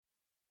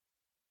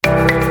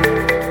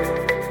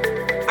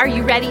Are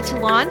you ready to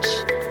launch?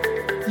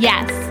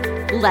 Yes,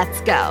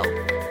 let's go.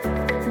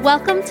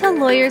 Welcome to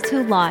Lawyers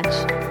Who Launch,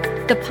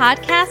 the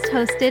podcast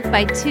hosted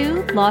by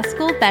two law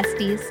school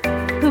besties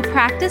who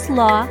practice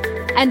law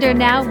and are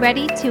now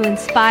ready to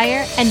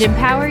inspire and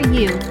empower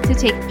you to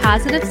take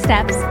positive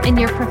steps in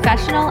your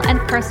professional and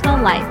personal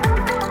life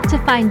to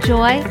find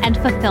joy and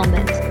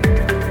fulfillment.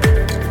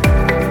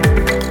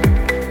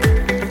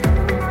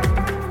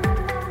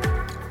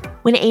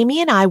 When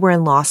Amy and I were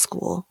in law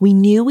school, we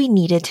knew we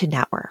needed to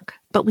network,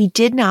 but we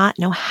did not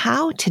know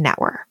how to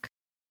network.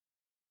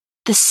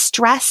 The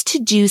stress to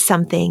do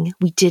something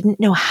we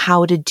didn't know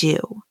how to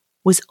do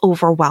was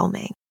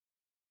overwhelming.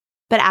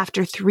 But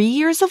after 3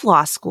 years of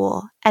law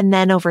school and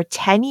then over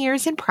 10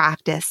 years in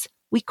practice,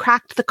 we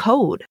cracked the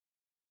code.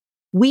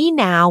 We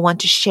now want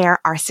to share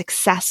our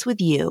success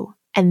with you,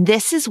 and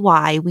this is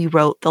why we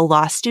wrote the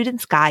Law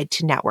Student's Guide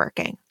to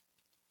Networking.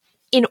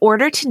 In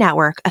order to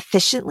network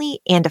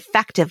efficiently and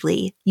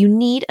effectively, you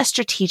need a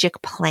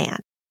strategic plan.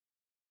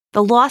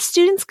 The Law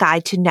Student's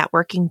Guide to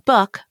Networking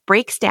book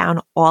breaks down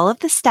all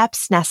of the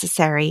steps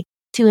necessary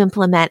to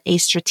implement a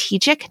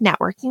strategic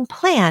networking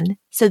plan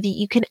so that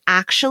you can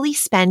actually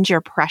spend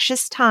your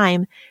precious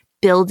time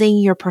building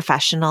your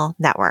professional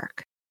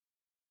network.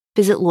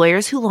 Visit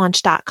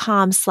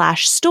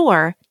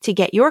lawyerswholaunch.com/store to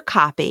get your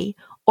copy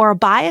or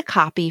buy a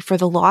copy for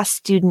the law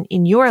student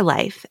in your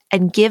life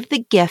and give the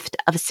gift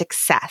of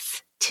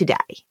success today.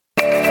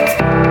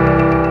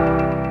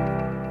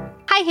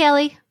 Hi,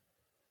 Haley.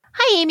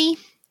 Hi, Amy.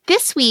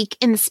 This week,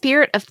 in the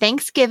spirit of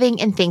Thanksgiving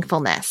and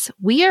thankfulness,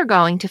 we are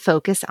going to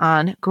focus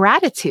on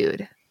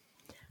gratitude.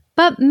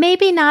 But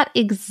maybe not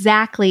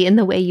exactly in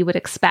the way you would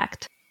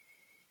expect.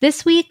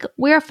 This week,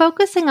 we are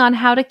focusing on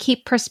how to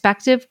keep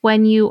perspective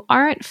when you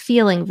aren't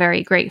feeling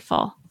very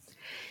grateful.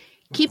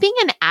 Keeping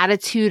an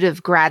attitude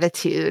of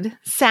gratitude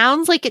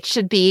sounds like it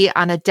should be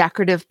on a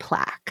decorative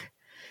plaque.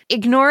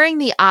 Ignoring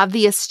the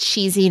obvious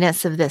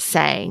cheesiness of this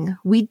saying,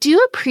 we do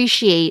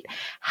appreciate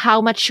how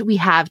much we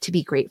have to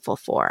be grateful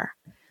for.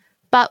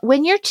 But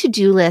when your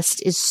to-do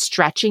list is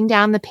stretching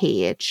down the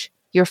page,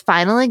 your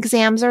final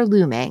exams are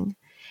looming,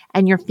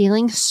 and you're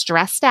feeling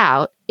stressed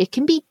out, it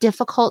can be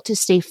difficult to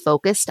stay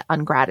focused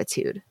on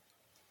gratitude.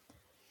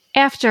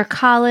 After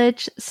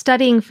college,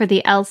 studying for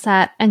the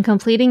LSAT, and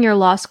completing your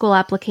law school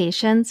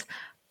applications,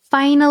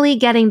 finally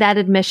getting that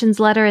admissions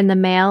letter in the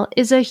mail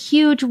is a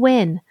huge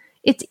win.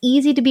 It's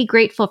easy to be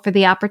grateful for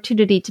the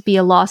opportunity to be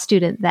a law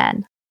student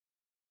then.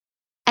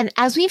 And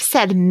as we've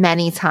said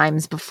many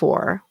times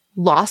before,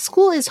 law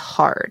school is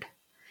hard.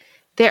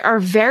 There are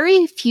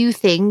very few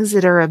things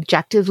that are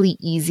objectively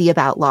easy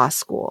about law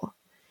school.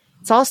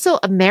 It's also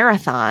a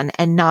marathon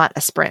and not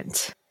a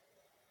sprint.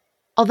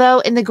 Although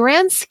in the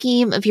grand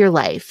scheme of your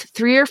life,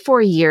 3 or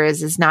 4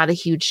 years is not a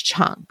huge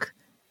chunk.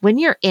 When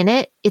you're in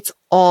it, it's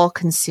all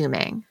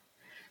consuming.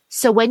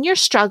 So when you're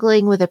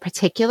struggling with a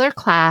particular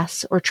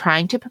class or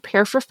trying to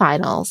prepare for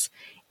finals,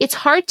 it's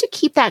hard to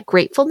keep that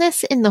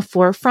gratefulness in the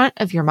forefront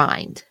of your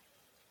mind.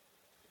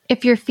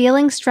 If you're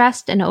feeling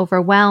stressed and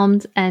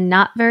overwhelmed and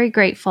not very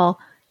grateful,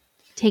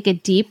 take a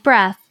deep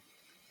breath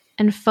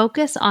and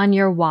focus on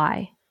your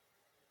why.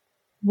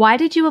 Why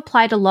did you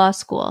apply to law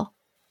school?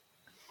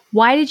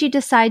 Why did you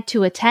decide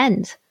to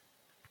attend?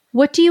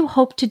 What do you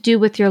hope to do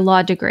with your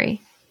law degree?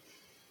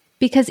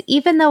 Because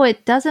even though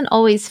it doesn't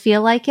always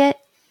feel like it,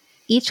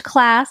 each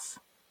class,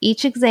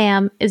 each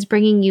exam is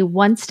bringing you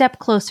one step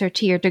closer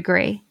to your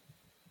degree.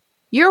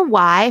 Your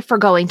why for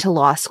going to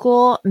law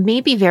school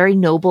may be very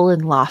noble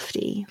and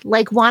lofty,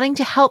 like wanting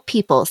to help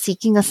people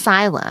seeking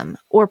asylum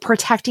or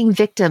protecting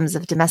victims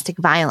of domestic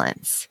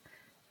violence.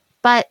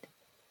 But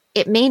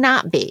it may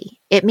not be.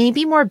 It may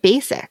be more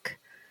basic.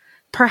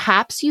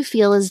 Perhaps you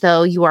feel as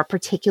though you are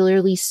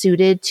particularly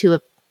suited to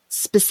a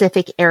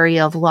specific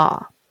area of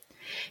law.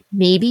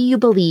 Maybe you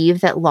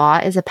believe that law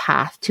is a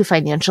path to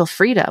financial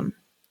freedom.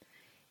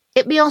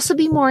 It may also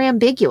be more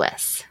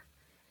ambiguous.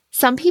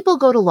 Some people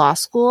go to law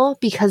school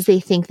because they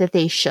think that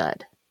they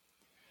should.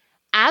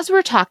 As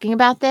we're talking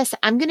about this,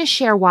 I'm going to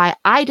share why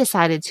I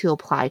decided to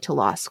apply to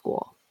law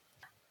school.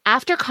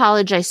 After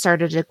college, I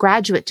started a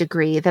graduate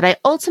degree that I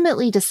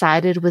ultimately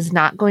decided was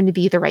not going to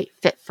be the right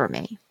fit for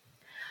me.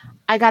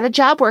 I got a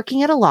job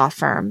working at a law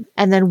firm,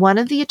 and then one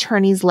of the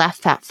attorneys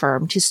left that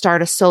firm to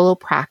start a solo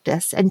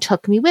practice and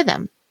took me with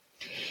him.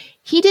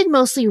 He did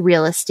mostly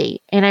real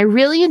estate, and I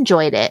really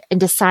enjoyed it and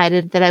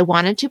decided that I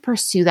wanted to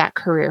pursue that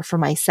career for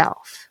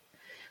myself.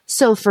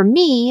 So for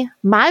me,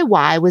 my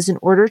why was in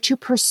order to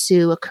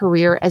pursue a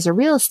career as a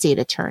real estate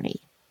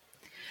attorney.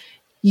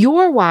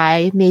 Your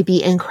why may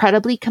be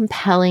incredibly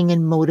compelling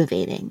and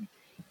motivating.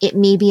 It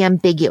may be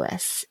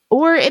ambiguous,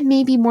 or it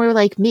may be more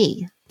like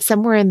me,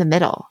 somewhere in the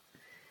middle.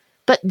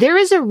 But there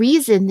is a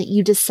reason that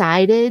you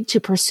decided to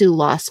pursue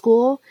law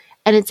school,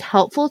 and it's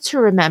helpful to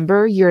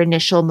remember your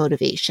initial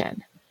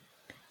motivation.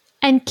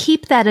 And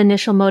keep that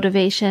initial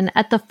motivation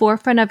at the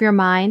forefront of your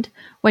mind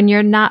when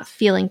you're not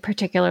feeling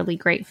particularly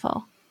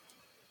grateful.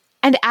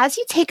 And as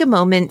you take a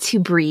moment to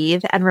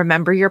breathe and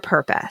remember your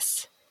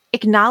purpose,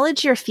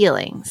 acknowledge your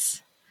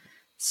feelings,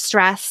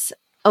 stress,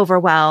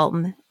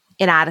 overwhelm,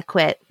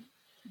 inadequate,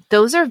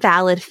 those are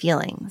valid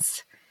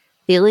feelings.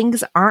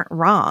 Feelings aren't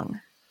wrong.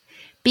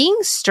 Being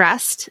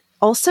stressed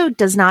also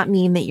does not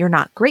mean that you're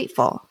not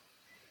grateful.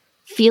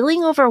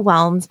 Feeling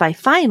overwhelmed by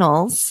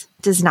finals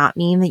does not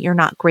mean that you're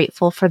not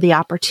grateful for the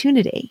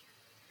opportunity.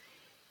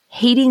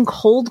 Hating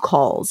cold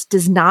calls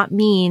does not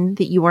mean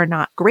that you are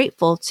not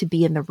grateful to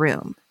be in the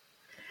room.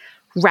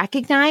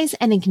 Recognize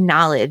and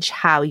acknowledge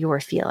how you are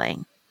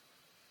feeling.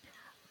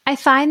 I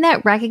find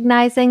that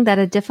recognizing that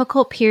a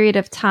difficult period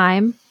of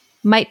time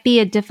might be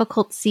a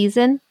difficult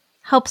season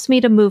helps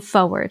me to move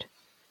forward.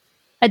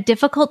 A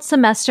difficult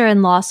semester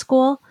in law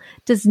school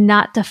does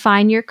not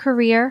define your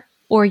career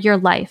or your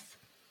life.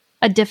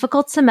 A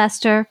difficult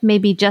semester may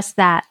be just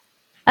that,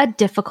 a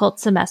difficult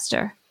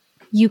semester.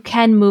 You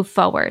can move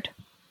forward.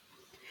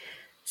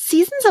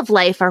 Seasons of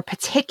life are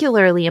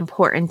particularly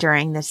important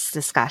during this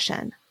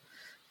discussion.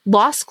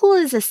 Law school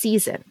is a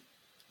season.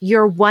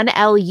 Your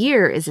 1L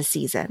year is a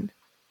season.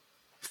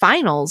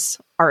 Finals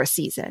are a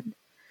season.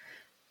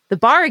 The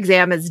bar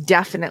exam is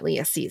definitely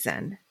a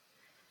season.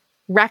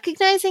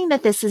 Recognizing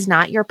that this is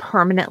not your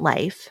permanent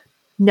life,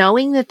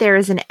 knowing that there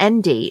is an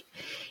end date,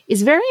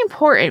 is very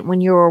important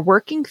when you are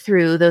working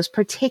through those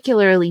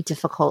particularly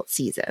difficult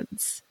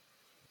seasons.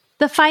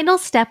 The final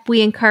step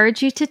we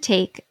encourage you to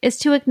take is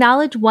to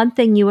acknowledge one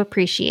thing you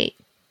appreciate.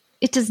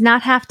 It does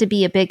not have to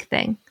be a big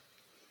thing.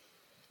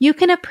 You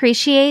can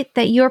appreciate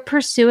that you're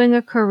pursuing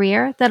a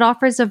career that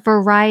offers a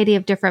variety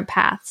of different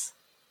paths,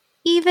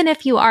 even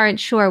if you aren't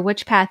sure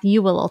which path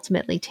you will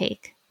ultimately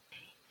take.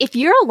 If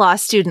you're a law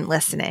student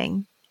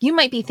listening, you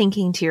might be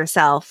thinking to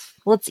yourself,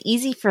 well, it's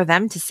easy for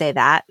them to say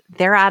that.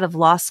 They're out of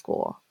law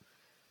school.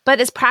 But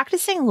as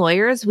practicing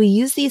lawyers, we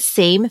use these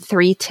same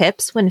 3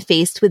 tips when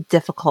faced with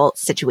difficult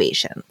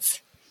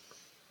situations.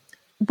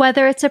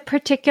 Whether it's a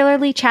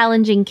particularly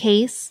challenging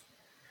case,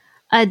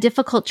 a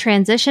difficult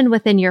transition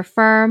within your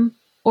firm,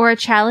 or a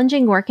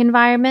challenging work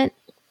environment,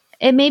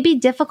 it may be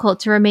difficult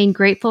to remain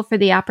grateful for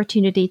the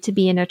opportunity to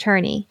be an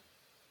attorney.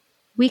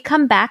 We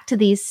come back to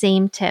these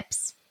same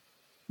tips.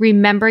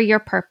 Remember your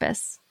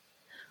purpose.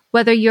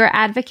 Whether you're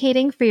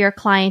advocating for your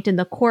client in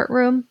the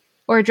courtroom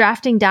or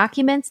drafting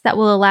documents that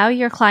will allow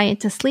your client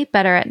to sleep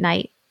better at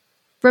night,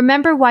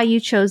 remember why you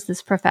chose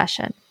this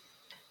profession.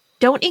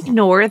 Don't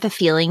ignore the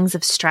feelings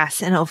of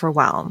stress and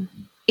overwhelm.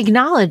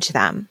 Acknowledge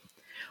them.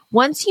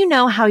 Once you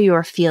know how you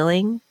are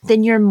feeling,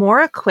 then you're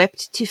more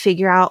equipped to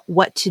figure out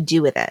what to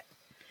do with it.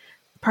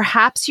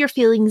 Perhaps your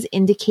feelings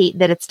indicate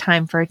that it's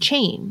time for a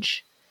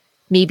change.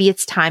 Maybe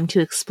it's time to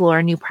explore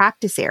a new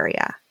practice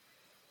area.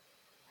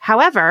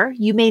 However,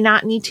 you may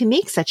not need to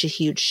make such a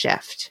huge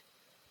shift.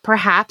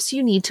 Perhaps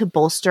you need to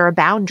bolster a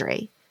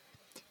boundary.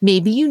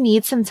 Maybe you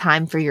need some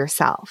time for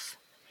yourself.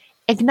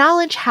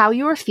 Acknowledge how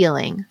you are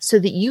feeling so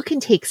that you can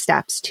take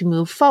steps to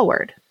move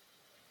forward.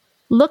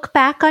 Look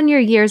back on your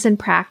years in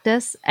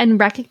practice and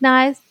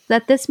recognize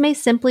that this may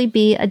simply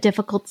be a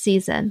difficult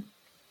season.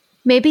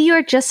 Maybe you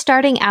are just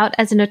starting out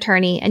as an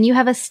attorney and you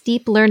have a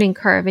steep learning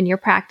curve in your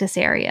practice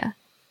area.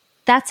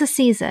 That's a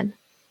season.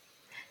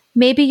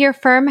 Maybe your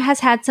firm has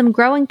had some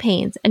growing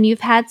pains and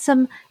you've had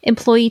some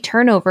employee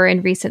turnover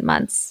in recent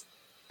months.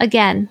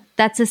 Again,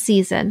 that's a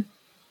season.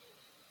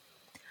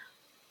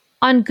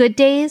 On good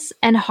days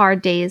and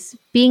hard days,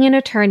 being an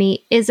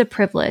attorney is a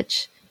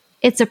privilege.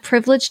 It's a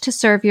privilege to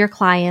serve your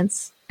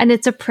clients, and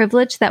it's a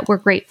privilege that we're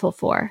grateful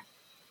for.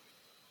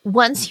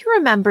 Once you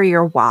remember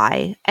your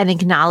why and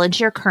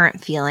acknowledge your current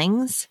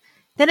feelings,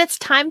 then it's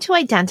time to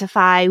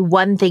identify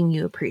one thing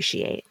you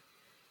appreciate.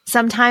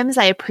 Sometimes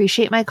I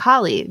appreciate my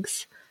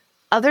colleagues.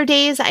 Other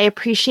days, I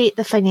appreciate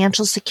the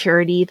financial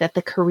security that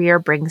the career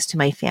brings to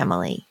my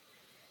family.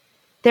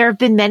 There have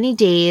been many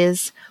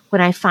days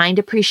when I find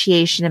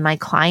appreciation in my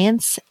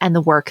clients and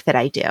the work that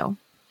I do.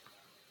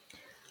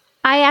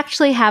 I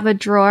actually have a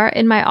drawer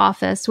in my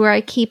office where I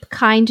keep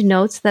kind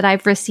notes that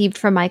I've received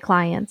from my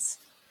clients.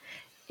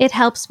 It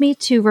helps me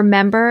to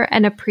remember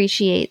and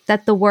appreciate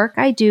that the work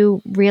I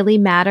do really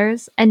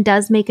matters and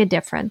does make a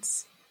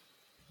difference.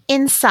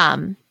 In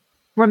sum,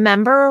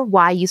 remember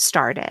why you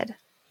started.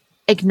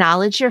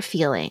 Acknowledge your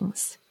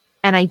feelings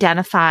and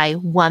identify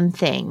one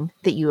thing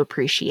that you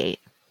appreciate.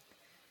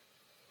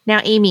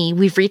 Now, Amy,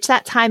 we've reached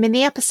that time in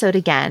the episode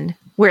again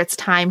where it's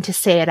time to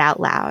say it out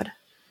loud.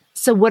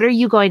 So what are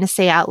you going to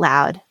say out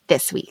loud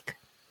this week?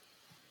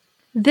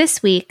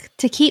 This week,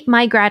 to keep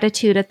my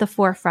gratitude at the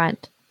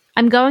forefront,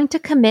 I'm going to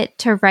commit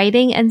to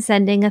writing and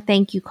sending a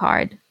thank you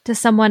card to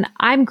someone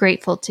I'm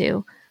grateful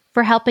to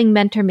for helping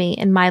mentor me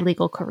in my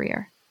legal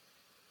career.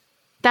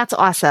 That's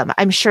awesome.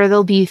 I'm sure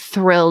they'll be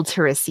thrilled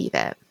to receive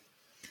it.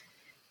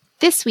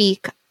 This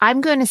week, I'm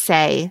going to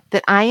say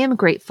that I am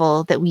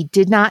grateful that we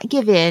did not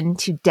give in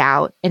to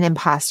doubt and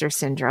imposter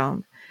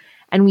syndrome.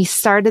 And we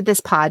started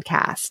this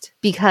podcast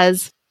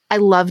because I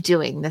love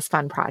doing this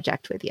fun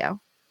project with you.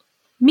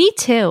 Me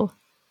too.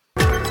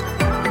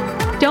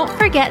 Don't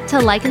forget to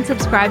like and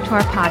subscribe to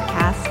our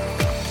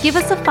podcast. Give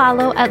us a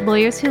follow at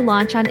Lawyers Who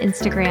Launch on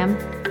Instagram.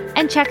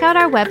 And check out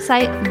our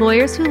website,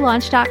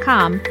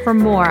 lawyerswholaunch.com, for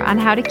more on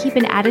how to keep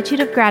an attitude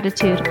of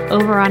gratitude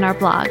over on our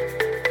blog.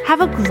 Have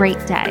a great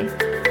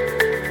day.